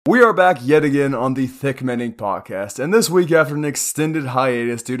We are back yet again on the Thick Mending podcast, and this week after an extended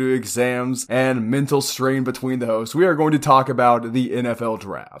hiatus due to exams and mental strain between the hosts, we are going to talk about the NFL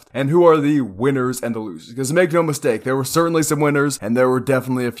draft and who are the winners and the losers. Because make no mistake, there were certainly some winners and there were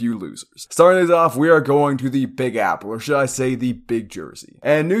definitely a few losers. Starting things off, we are going to the Big Apple, or should I say the Big Jersey.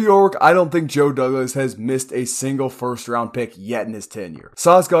 And New York, I don't think Joe Douglas has missed a single first round pick yet in his tenure.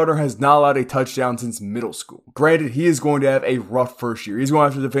 Sauce Gardner has not allowed a touchdown since middle school. Granted, he is going to have a rough first year. He's going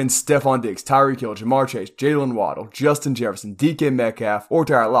to have to defend Stephon Diggs, Tyreek Hill, Jamar Chase, Jalen Waddle, Justin Jefferson, DK Metcalf, or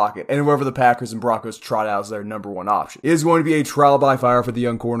Tyler Lockett, and whoever the Packers and Broncos trot out as their number one option. It is going to be a trial by fire for the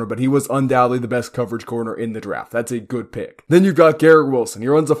young corner, but he was undoubtedly the best coverage corner in the draft. That's a good pick. Then you've got Garrett Wilson. He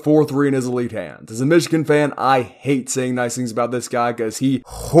runs a 4.3 in his elite hands. As a Michigan fan, I hate saying nice things about this guy because he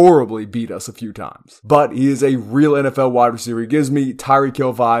horribly beat us a few times. But he is a real NFL wide receiver. He gives me Tyreek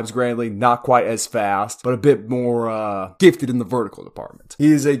Hill vibes, granted not quite as fast, but a bit more gifted in the vertical department.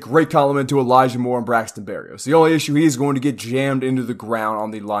 He is a great compliment to Elijah Moore and Braxton Berrios. The only issue, he is going to get jammed into the ground on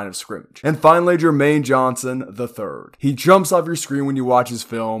the line of scrimmage. And finally, Jermaine Johnson III. He jumps off your screen when you watch his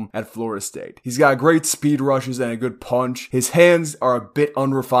film at Florida State. He's got great speed rushes and a good punch. His hands are a bit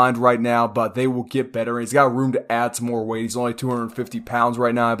unrefined right now, but they will get better. He's got room to add some more weight. He's only 250 pounds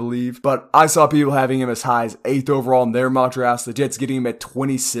right now, I believe. But I saw people having him as high as 8th overall in their mock drafts. The Jets getting him at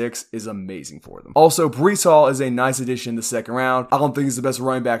 26 is amazing for them. Also, Breece Hall is a nice addition in the second round. I don't think he's the best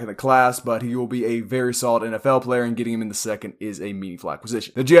running back in the class, but he will be a very solid NFL player, and getting him in the second is a meaningful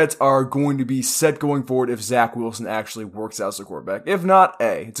acquisition. The Jets are going to be set going forward if Zach Wilson actually works out as a quarterback. If not,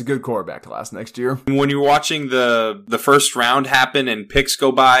 it's a good quarterback class next year. When you're watching the first round happen and picks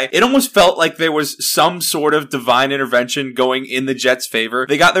go by, it almost felt like there was some sort of divine intervention going in the Jets' favor.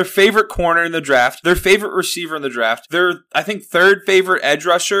 They got their favorite corner in the draft, their favorite receiver in the draft, their, I think, third favorite edge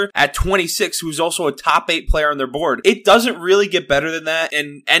rusher at 26, who's also a top 8 player on their board. It doesn't really get better than that,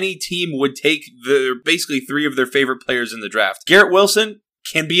 and any team would take basically 3 of their favorite players in the draft. Garrett Wilson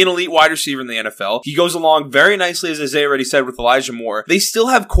can be an elite wide receiver in the NFL. He goes along very nicely, as Isaiah already said, with Elijah Moore. They still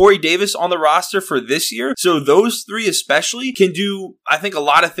have Corey Davis on the roster for this year, so those 3 especially can do, I think, a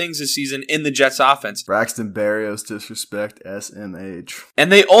lot of things this season in the Jets offense. Braxton Berrios, disrespect, SMH.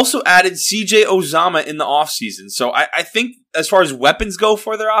 And they also added CJ Uzomah in the offseason, so I think as far as weapons go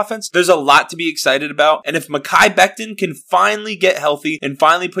for their offense, there's a lot to be excited about. And if Mekhi Becton can finally get healthy and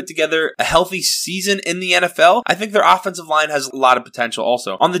finally put together a healthy season in the NFL, I think their offensive line has a lot of potential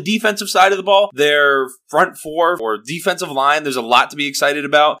also. On the defensive side of the ball, their front 4 or defensive line, there's a lot to be excited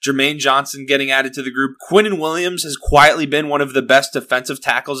about. Jermaine Johnson getting added to the group. Quinnen Williams has quietly been one of the best defensive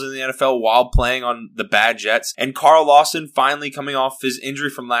tackles in the NFL while playing on the bad Jets. And Carl Lawson, finally coming off his injury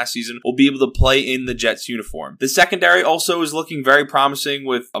from last season, will be able to play in the Jets uniform. The secondary also is looking very promising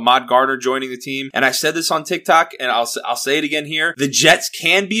with Ahmad Gardner joining the team. And I said this on TikTok, and I'll say it again here. The Jets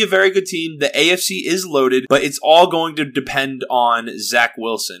can be a very good team. The AFC is loaded, but it's all going to depend on Zach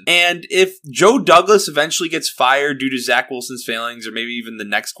Wilson. And if Joe Douglas eventually gets fired due to Zach Wilson's failings, or maybe even the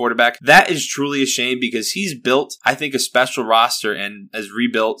next quarterback, that is truly a shame because he's built, I think, a special roster and has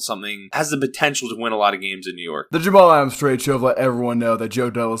rebuilt something, has the potential to win a lot of games in New York. The Jamal Adams trade should have let everyone know that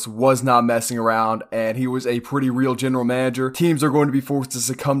Joe Douglas was not messing around, and he was a pretty real general manager. Teams are going to be forced to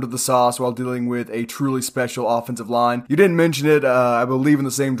succumb to the sauce while dealing with a truly special offensive line. You didn't mention it, I believe in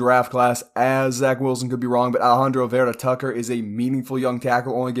the same draft class as Zach Wilson, could be wrong, but Alejandro Vera-Tucker is a meaningful young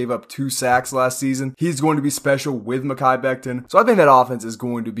tackle, only gave up 2 sacks last season. He's going to be special with Mekhi Becton, so I think that offense is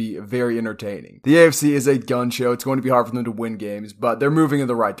going to be very entertaining. The AFC is a gun show. It's going to be hard for them to win games, but they're moving in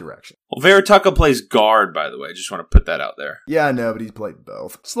the right direction. Well, Vera-Tucker plays guard, by the way. Just want to put that out there. Yeah, I know, but he's played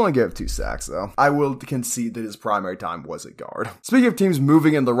both. Still only gave 2 sacks, though. I will concede that his primary time was at guard. Speaking of teams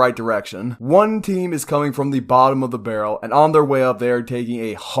moving in the right direction, one team is coming from the bottom of the barrel, and on their way up, they are taking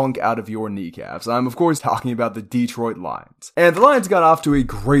a hunk out of your kneecaps. I'm, of course, talking about the Detroit Lions. And the Lions got off to a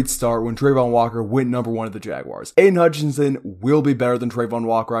great start when Trayvon Walker went number 1 at the Jaguars. Aiden Hutchinson will be better than Trayvon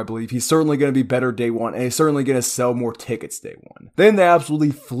Walker, I believe. He's certainly going to be better day 1, and he's certainly going to sell more tickets day 1. Then they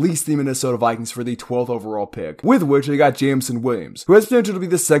absolutely fleeced the Minnesota Vikings for the 12th overall pick, with which they got Jameson Williams, who has potential to be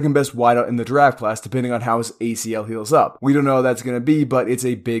the second best wideout in the draft class, depending on how his ACL heals up. We don't know how that's going to be, but it's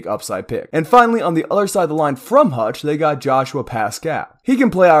a big upside pick. And finally, on the other side of the line from Hutch, they got Joshua Pascal. He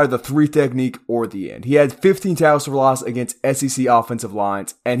can play either the 3 technique or the end. He had 15 tackles for loss against SEC offensive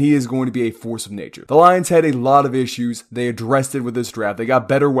lines, and he is going to be a force of nature. The Lions had a lot of issues. They addressed it with this draft. They got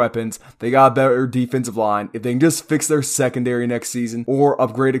better weapons. They got a better defensive line. If they can just fix their secondary next season or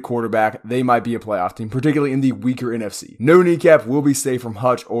upgrade a quarterback, they might be a playoff team, particularly in the weaker NFC. No kneecap will be safe from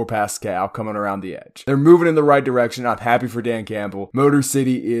Hutch or Pascal coming around the edge. They're moving in the right direction. I'm happy for Dan Campbell. Motor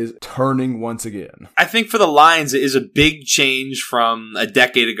City is turning once again. I think for the Lions, it is a big change from a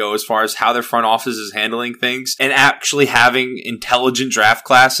decade ago as far as how their front office is handling things and actually having intelligent draft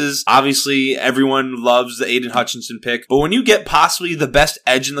classes. Obviously, everyone loves the Aiden Hutchinson pick, but when you get possibly the best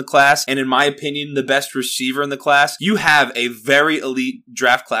edge in the class, and in my opinion, the best receiver in the class, you have a very elite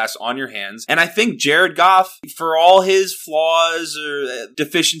draft class on your hands. And I think Jared Goff, for all his flaws or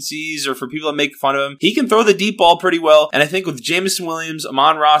deficiencies, or for people that make fun of him, he can throw the deep ball pretty well. And I think with Jameson Williams,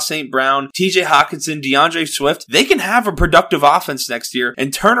 Amon-Ra St. Brown, TJ Hawkinson, DeAndre Swift, they can have a productive offense next year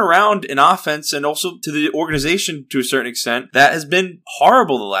and turn around an offense, and also to the organization to a certain extent, that has been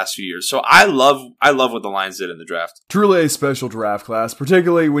horrible the last few years. So I love what the Lions did in the draft. Truly a special draft class,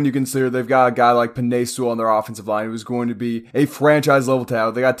 particularly when you consider they've got a guy like Penei Sewell on their offensive line who's going to be a franchise-level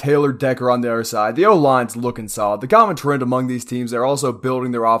talent. They got Taylor Decker on the other side. The O-line's looking solid. The common trend among these teams, they're also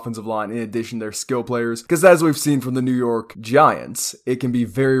building their offensive line in addition to their skill players, because as we've seen from the New York Giants, it can be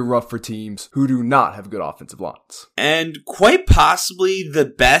very rough for teams who do not have good offensive lines. And quite possibly the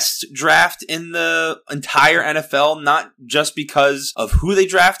best draft in the entire NFL, not just because of who they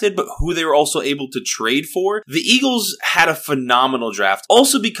drafted, but who they were also able to trade for. The Eagles had a phenomenal draft,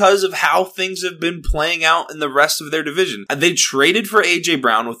 also because of how things have been playing out in the rest of their division. They traded for A.J.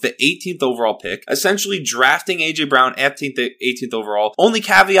 Brown with the 18th overall pick, essentially drafting A.J. Brown at 18th overall. Only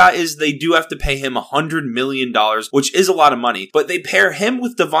caveat is they do have to pay him $100 million, which is a lot of money, but they pair him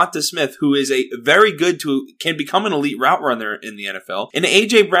with Devonta Smith, who is a very good can become an elite route runner in the NFL. And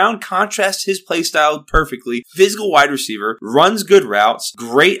A.J. Brown contrasts his play style perfectly. Physical wide receiver, runs good routes,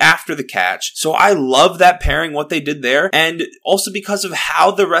 great after the catch. So I love that pairing, what they did there. And also because of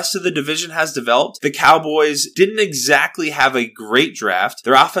how the rest of the division has developed, the Cowboys didn't exactly have a great draft.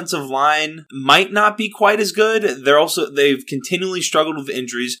 Their offensive line might not be quite as good. They've continually struggled with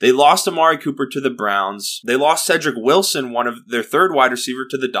injuries. They lost Amari Cooper to the Browns. They lost Cedric Wilson, one of their third wide receiver,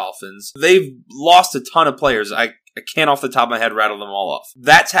 to the Dolphins. They've lost a ton of players. I can't off the top of my head rattle them all off.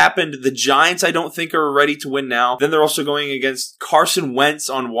 That's happened. The Giants, I don't think, are ready to win now. Then they're also going against Carson Wentz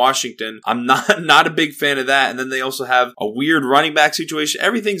on Washington. I'm not a big fan of that. And then they also have a weird running back situation.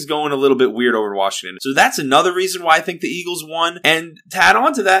 Everything's going a little bit weird over in Washington. So that's another reason why I think the Eagles won. And to add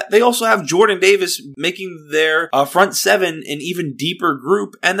on to that, they also have Jordan Davis making their front seven an even deeper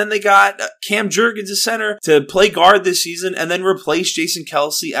group. And then they got Cam Jurgens, a center, to play guard this season and then replace Jason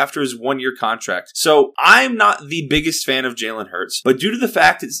Kelce after his one-year contract. So I'm not the biggest fan of Jalen Hurts, but due to the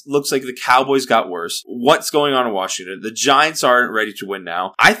fact it looks like the Cowboys got worse, what's going on in Washington? The Giants aren't ready to win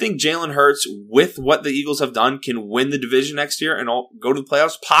now. I think Jalen Hurts, with what the Eagles have done, can win the division next year and go to the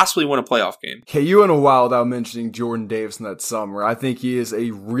playoffs, possibly win a playoff game. Okay, you went a while without mentioning Jordan Davis in that summer. I think he is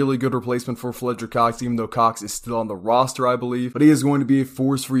a really good replacement for Fletcher Cox, even though Cox is still on the roster, I believe. But he is going to be a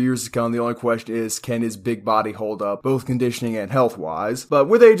force for years to come. The only question is, can his big body hold up, both conditioning and health-wise? But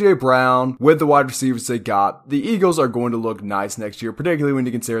with A.J. Brown, with the wide receivers they got, the Eagles are going to look nice next year, particularly when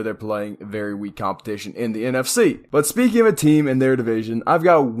you consider they're playing very weak competition in the NFC. But speaking of a team in their division, I've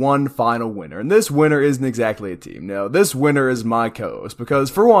got one final winner, and this winner isn't exactly a team. No, this winner is my co-host, because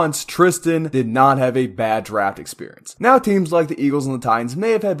for once, Tristan did not have a bad draft experience. Now, teams like the Eagles and the Titans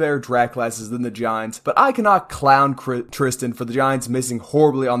may have had better draft classes than the Giants, but I cannot clown Tristan for the Giants missing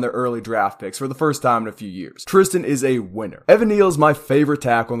horribly on their early draft picks for the first time in a few years. Tristan is a winner. Evan Neal is my favorite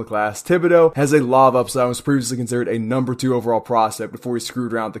tackle in the class. Thibodeau has a lot of upside and was previously considered a number 2 overall prospect before he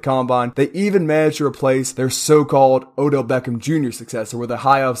screwed around at the combine. They even managed to replace their so-called Odell Beckham Jr. successor with a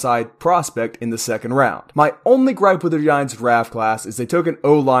high upside prospect in the second round. My only gripe with the Giants draft class is they took an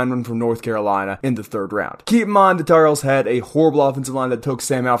O-lineman from North Carolina in the third round. Keep in mind, the Tar Heels had a horrible offensive line that took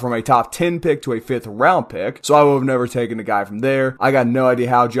Sam Howell from a top 10 pick to a 5th round pick, so I would have never taken a guy from there. I got no idea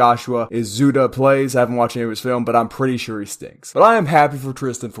how Joshua Izuda plays. I haven't watched any of his film, but I'm pretty sure he stinks. But I am happy for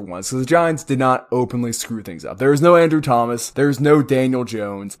Tristan for once, because the Giants did not openly screw things up. There is no Andrew Thomas. There's no Daniel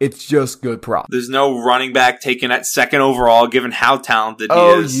Jones. It's just good prop. There's no running back taken at 2nd overall, given how talented he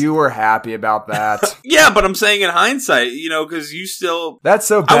is. Oh, you were happy about that. Yeah, but I'm saying in hindsight, because you still... That's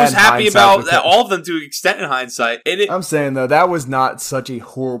so bad. I was happy about all of them to an extent in hindsight. I'm saying, though, that was not such a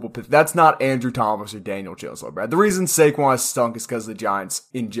horrible pick. That's not Andrew Thomas or Daniel Jones, though, Brad. The reason Saquon stunk is because the Giants,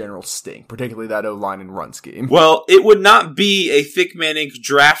 in general, stink, particularly that O-line and run scheme. Well, it would not be a Thick Man Inc.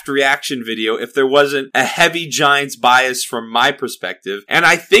 draft reaction video if there wasn't a heavy heavy Giants bias from my perspective, and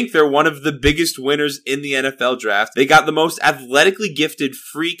I think they're one of the biggest winners in the NFL draft. They got the most athletically gifted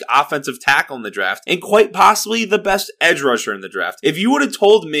freak offensive tackle in the draft, and quite possibly the best edge rusher in the draft. If you would have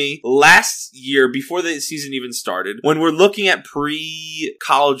told me last year, before the season even started, when we're looking at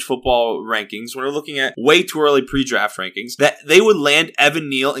pre-college football rankings, when we're looking at way too early pre-draft rankings, that they would land Evan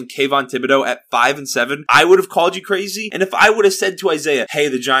Neal and Kayvon Thibodeau at 5 and 7, I would have called you crazy. And if I would have said to Isaiah, hey,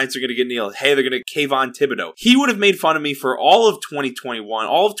 the Giants are going to get Neal, hey, they're going to Kayvon Thibodeau, he would have made fun of me for all of 2021,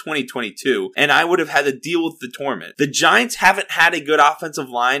 all of 2022, and I would have had to deal with the torment. The Giants haven't had a good offensive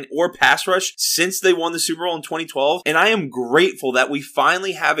line or pass rush since they won the Super Bowl in 2012, and I am grateful that we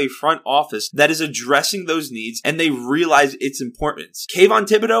finally have a front office that is addressing those needs and they realize its importance. Kayvon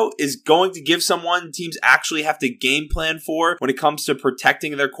Thibodeau is going to give someone teams actually have to game plan for when it comes to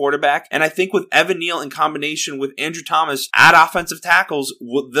protecting their quarterback, and I think with Evan Neal in combination with Andrew Thomas at offensive tackles,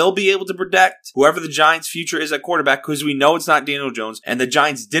 they'll be able to protect whoever the Giants' future is at quarterback, because we know it's not Daniel Jones, and the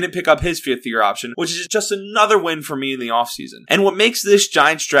Giants didn't pick up his fifth-year option, which is just another win for me in the offseason. And what makes this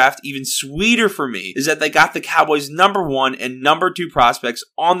Giants draft even sweeter for me is that they got the Cowboys' number 1 and number 2 prospects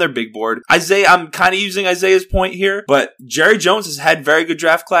on their big board. Isaiah, I'm kind of using Isaiah's point here, but Jerry Jones has had very good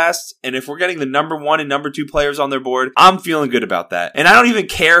draft class, and if we're getting the number 1 and number 2 players on their board, I'm feeling good about that. And I don't even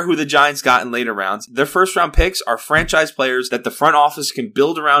care who the Giants got in later rounds. Their first-round picks are franchise players that the front office can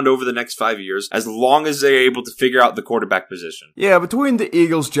build around over the next 5 years, as long as they're able to figure out the quarterback position. Yeah, between the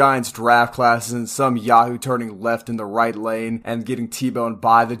Eagles-Giants draft classes and some Yahoo turning left in the right lane and getting T-boned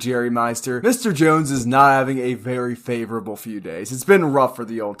by the Jerry Meister, Mr. Jones is not having a very favorable few days. It's been rough for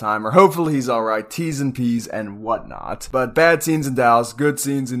the old-timer. Hopefully he's alright, T's and P's and whatnot. But bad scenes in Dallas, good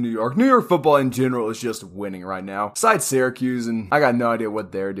scenes in New York. New York football in general is just winning right now. Besides Syracuse, and I got no idea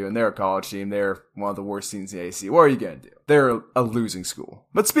what they're doing. They're a college team. They're one of the worst teams in the AC. What are you gonna do? They're a losing school.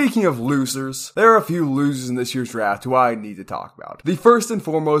 But speaking of losers, there are a few losers in this year's draft who I need to talk about. The first and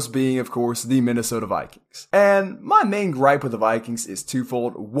foremost being, of course, the Minnesota Vikings. And my main gripe with the Vikings is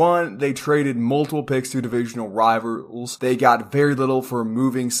twofold. One, they traded multiple picks to divisional rivals. They got very little for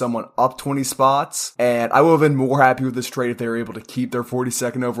moving someone up 20 spots. And I would have been more happy with this trade if they were able to keep their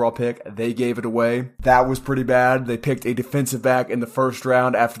 42nd overall pick. They gave it away. That was pretty bad. They picked a defensive back in the first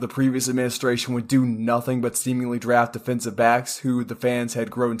round after the previous administration would do nothing but seemingly draft defensive backs who the fans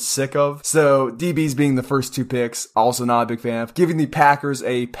had grown sick of. So DBs being the first 2 picks, also not a big fan of. Giving the Packers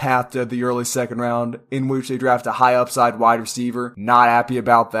a path to the early second round in which they draft a high upside wide receiver. Not happy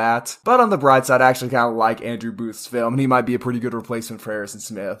about that. But on the bright side, I actually kind of like Andrew Booth's film, and he might be a pretty good replacement for Harrison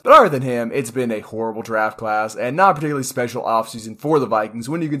Smith. But other than him, it's been a horrible draft class and not a particularly special offseason for the Vikings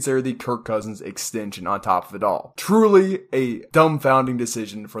when you consider the Kirk Cousins extension on top of it all. Truly a dumbfounding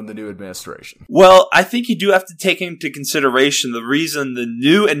decision from the new administration. Well, I think you do have to take into consideration the reason the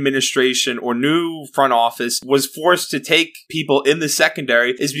new administration or new front office was forced to take people in the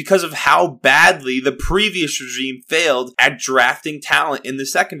secondary is because of how badly the previous regime failed at drafting talent in the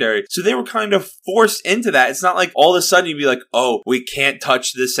secondary. So they were kind of forced into that. It's not like all of a sudden you'd be like, oh, we can't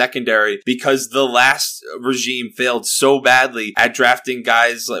touch the secondary because the last regime failed so badly at drafting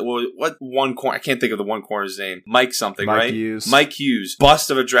guys like, what one corner? I can't think of the one corner's name. Mike something, right? Hughes. Mike Hughes. Bust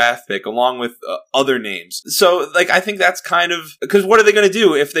of a draft pick along with other names. So like, I think that's kind of, because what are they going to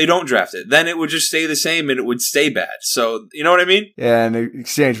do if they don't draft it? Then it would just stay the same and it would stay bad. So, you know what I mean? Yeah, and in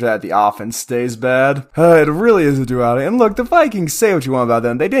exchange for that, the offense stays bad. It really is a duality. And look, the Vikings, say what you want about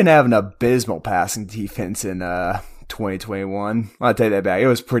them, they didn't have an abysmal passing defense in 2021. I'll take that back. It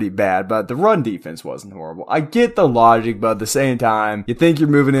was pretty bad, but the run defense wasn't horrible. I get the logic, but at the same time, you think you're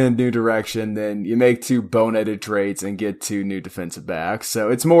moving in a new direction, then you make 2 boneheaded trades and get 2 new defensive backs. So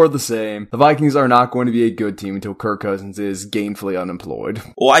it's more of the same. The Vikings are not going to be a good team until Kirk Cousins is gainfully unemployed.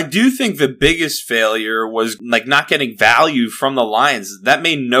 Well, I do think the biggest failure was like not getting value from the Lions. That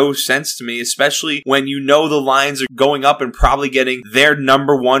made no sense to me, especially when you know the Lions are going up and probably getting their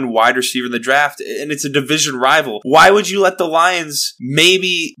number 1 wide receiver in the draft, and it's a division rival. Why would you let the Lions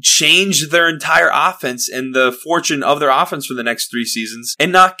maybe change their entire offense and the fortune of their offense for the next 3 seasons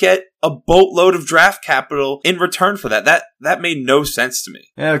and not get a boatload of draft capital in return for that? That made no sense to me.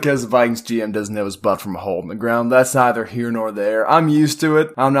 Yeah, because the Vikings GM doesn't know his butt from a hole in the ground. That's neither here nor there. I'm used to it.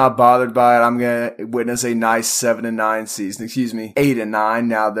 I'm not bothered by it. I'm going to witness a nice 7-9 season. 8-9.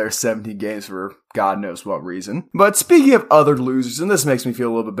 Now there's 17 games for God knows what reason. But speaking of other losers, and this makes me feel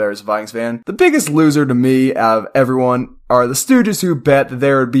a little bit better as a Vikings fan, the biggest loser to me out of everyone are the Stooges, who bet that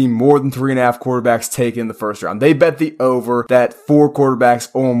there would be more than 3.5 quarterbacks taken in the first round. They bet the over that 4 quarterbacks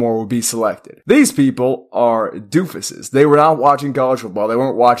or more would be selected. These people are doofuses. They were not watching college football. They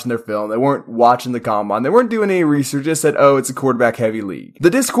weren't watching their film. They weren't watching the combine. They weren't doing any research. Just said, oh, it's a quarterback heavy league. The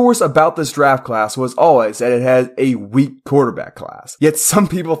discourse about this draft class was always that it has a weak quarterback class. Yet some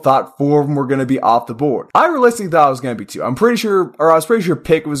people thought 4 of them were going to be off the board. I realistically thought it was going to be 2. I was pretty sure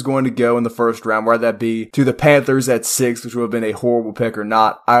Pick was going to go in the first round, whether that be to the Panthers at 6, which would have been a horrible pick, or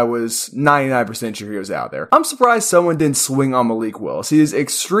not. I was 99% sure he was out there. I'm surprised someone didn't swing on Malik Willis. He is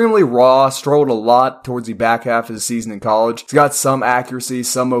extremely raw, struggled a lot towards the back half of the season in college. He's got some accuracy,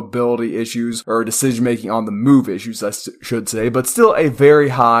 some mobility issues, or decision making on the move issues, I should say, but still a very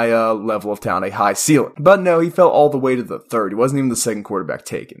high level of talent, a high ceiling. But no, he fell all the way to the 3rd. He wasn't even the 2nd quarterback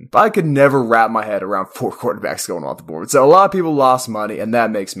taken. But I could never wrap my head around 4 quarterbacks going off the board. So a lot of people lost money, and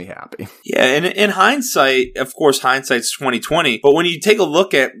that makes me happy. Yeah, and in hindsight, of course, hindsight's 2020, but when you take a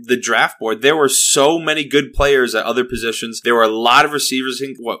look at the draft board, there were so many good players at other positions. There were a lot of receivers. I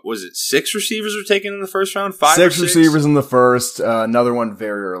think, what was it, 6 receivers were taken in the first round? 5 6 or 6? receivers in the first, another one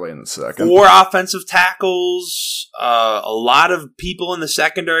very early in the second. 4 offensive tackles. A lot of people in the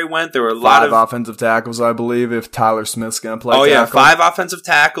secondary went. There were a lot of offensive tackles, I believe, if Tyler Smith's going to play tackle. Yeah, 5 offensive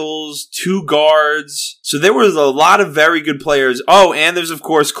tackles, 2 guards. So there was a lot of very good players. Oh, and there's, of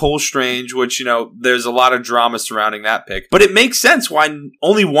course, Cole Strange, which, there's a lot of drama surrounding that pick. But it makes sense why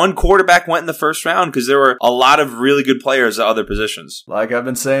only 1 quarterback went in the first round, because there were a lot of really good players at other positions. Like I've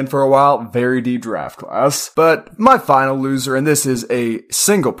been saying for a while, very deep draft class. But my final loser, and this is a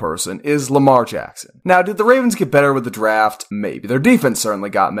single person, is Lamar Jackson. Now, did the Ravens get better with the draft? Maybe. Their defense certainly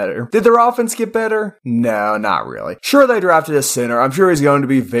got better. Did their offense get better? No, not really. Sure, they drafted a center. I'm sure he's going to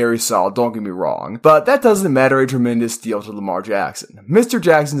be very solid, don't get me wrong. But that doesn't matter a tremendous deal to Lamar Jackson. Mr.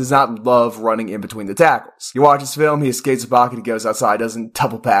 Jackson does not love running in between the tackles. You watch his film, he escapes the pocket, he goes outside, doesn't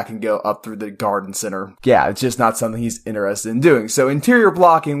double back and go up through the garden center. Yeah, it's just not something he's interested in doing. So interior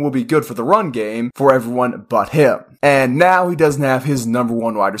blocking will be good for the run game for everyone but him. And now he doesn't have his number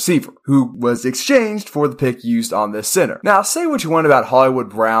 1 wide receiver, who was exchanged for the pick used on this center. Now, say what you want about Hollywood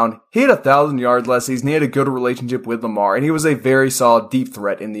Brown. He had 1,000 yards last season, he had a good relationship with Lamar, and he was a very solid deep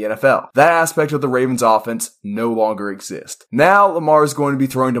threat in the NFL. That aspect of the Ravens offense no longer exists. Now, Lamar is going to be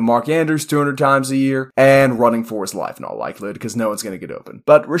throwing to Mark Andrews 200 times a year, and running for his life in all likelihood, because no one's going to get open.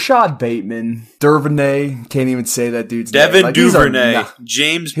 But Rashad Bateman, Duvernay, can't even say that dude's name. Devin Duvernay,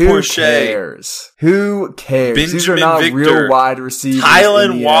 James Proche. Who cares? These are not Victor, real wide receivers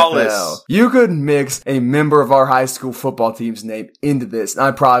Tylan in the Wallace. NFL. You could mix a member of our high school football team's name into this, and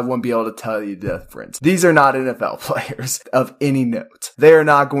I probably wouldn't be able to tell you the difference. These are not NFL players of any note. They are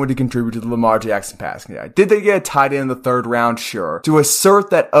not going to contribute to the Lamar Jackson passing guy. Did they get a tight end in the 3rd round? Sure. To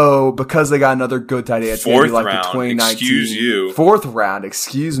assert that, because they got another good tight end, maybe like the 2019 4th round,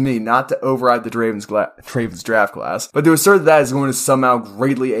 excuse me, not to override the Ravens draft class, but to assert that is going to somehow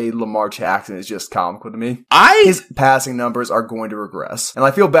greatly aid Lamar Jackson is just comical to me. His passing numbers are going to regress. And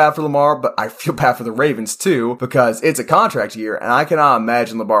I feel bad for Lamar, but I feel bad for the Ravens too, because it's a contract year, and I cannot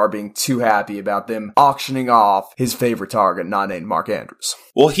imagine Lamar being too happy about them auctioning off his favorite target, not named Mark Andrews.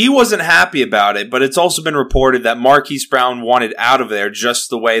 Well, he wasn't happy about it, but it's also been reported that Marquise Brown wanted out of there just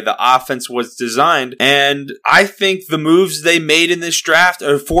the way the offense was designed. And I think the moves they made in this draft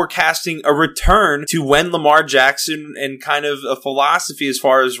are forecasting a return to when Lamar Jackson and kind of a philosophy as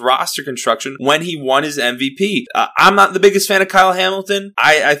far as roster construction when he won his MVP. I'm not the biggest fan of Kyle Hamilton.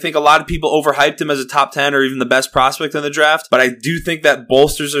 I think a lot of people overhyped him as a top 10 or even the best prospect in the draft, but I do think that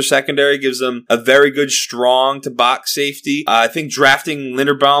bolsters their secondary, gives them a very good strong to box safety. I think drafting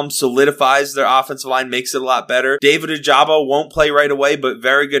Linderbaum solidifies their offensive line, makes it a lot better. David Ojabo won't play right away, but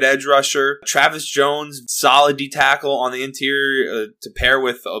very good edge rusher. Travis Jones, solid D tackle on the interior to pair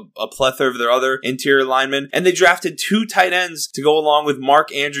with a plethora of their other interior linemen. And they drafted 2 tight ends to go along with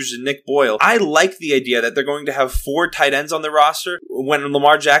Mark Andrews and Nick Boyle. I like the idea that they're going to have 4 tight ends on their roster. When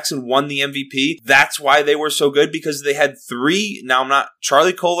Lamar Jackson won the MVP, that's why they were so good, because they had 3. Now, I'm not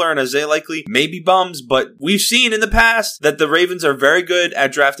Charlie Kolar and Isaiah Likely, maybe bums, but we've seen in the past that the Ravens are very good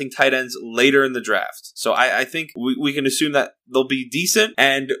at drafting tight ends later in the draft. So I think we can assume that they'll be decent.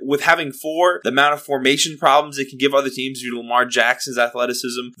 And with having 4, the amount of formation problems they can give other teams due to Lamar Jackson's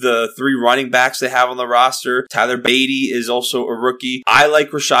athleticism, the 3 running backs they have on the roster, Tyler Beatty is also a rookie. I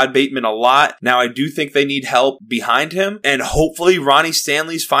like Rashad Bateman a lot. Now, I do think they need help behind him, and hopefully Ronnie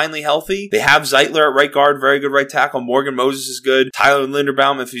Stanley's finally healthy. They have Zeitler at right guard, very good right tackle. Morgan Moses is good. Tyler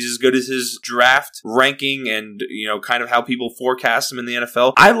Linderbaum, if he's as good as his draft ranking and, kind of how people forecast him in the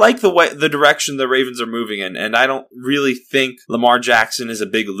NFL. I like the direction the Ravens are moving in, and I don't really think Lamar Jackson is a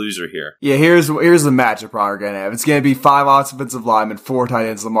big loser here. Yeah, here's the matchup we're going to have. It's going to be 5 offensive linemen, 4 tight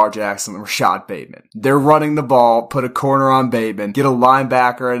ends, Lamar Jackson, and Rashad Bateman. They're running the ball, put a corner on Bateman, get a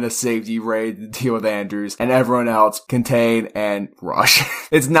linebacker and a safety ready to deal with Andrews, and everyone else contain and rush.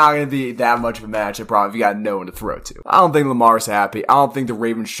 It's not going to be that much of a matchup problem if you got no one to throw to. I don't think Lamar's happy. I don't think the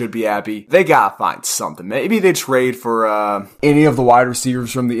Ravens should be happy. They got to find something. Maybe they trade for any of the wide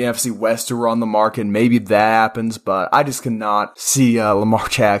receivers from the NFC West who are on the market. Maybe that happens, but I just cannot see Lamar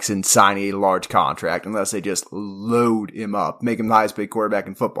Jackson signing a large contract unless they just load him up, make him the highest paid quarterback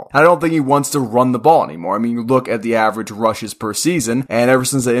in football. I don't think he wants to run the ball anymore. I mean, you look at the average rushes per season, and ever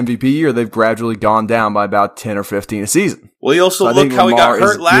since the MVP year, they've gradually gone down by about 10 or 15 a season. Well, you also look how he got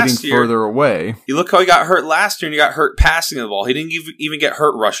hurt last year. Further away. You look how he got hurt last year, and he got hurt passing the ball. He didn't even get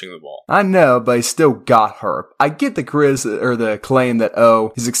hurt rushing the ball. I know, but he still got hurt. I get the the claim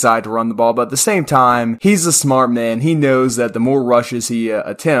that, he's excited to run the ball, but at the same time, he's a smart man. He knows that the more rushes he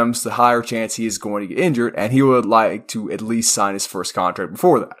attempts, the higher chance he is going to get injured, and he would like to at least sign his first contract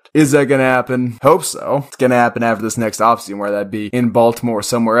before that. Is that going to happen? Hope so. It's going to happen after this next offseason, whether that be in Baltimore or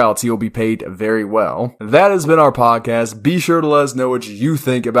somewhere else. He'll be paid very well. That has been our podcast. Be sure to let us know what you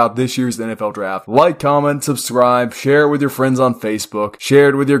think about this year's NFL draft. Like, comment, subscribe, share it with your friends on Facebook, share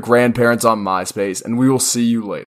it with your grandparents on MySpace, and we will see you later.